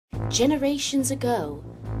Generations ago,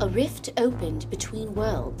 a rift opened between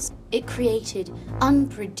worlds. It created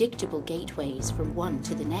unpredictable gateways from one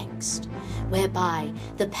to the next, whereby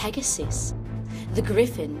the Pegasus, the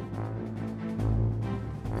Griffin,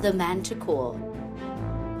 the Manticore,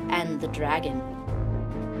 and the Dragon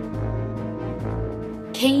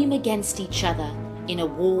came against each other in a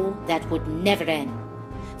war that would never end,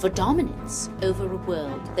 for dominance over a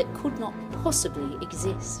world that could not possibly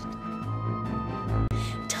exist.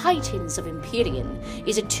 Titans of Empyrean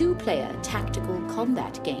is a two-player tactical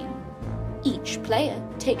combat game. Each player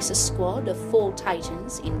takes a squad of 4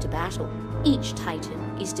 titans into battle. Each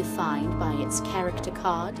titan is defined by its character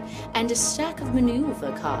card and a stack of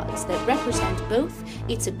maneuver cards that represent both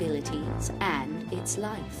its abilities and its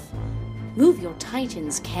life. Move your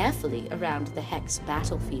titans carefully around the Hex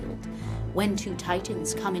battlefield. When 2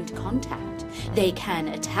 titans come into contact, they can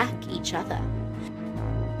attack each other.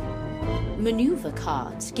 Maneuver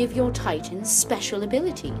cards give your titans special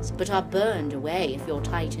abilities, but are burned away if your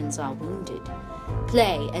titans are wounded.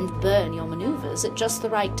 Play and burn your maneuvers at just the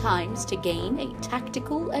right times to gain a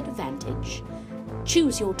tactical advantage.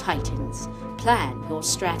 Choose your titans, plan your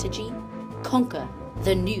strategy, conquer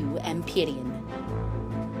the new Empyrean.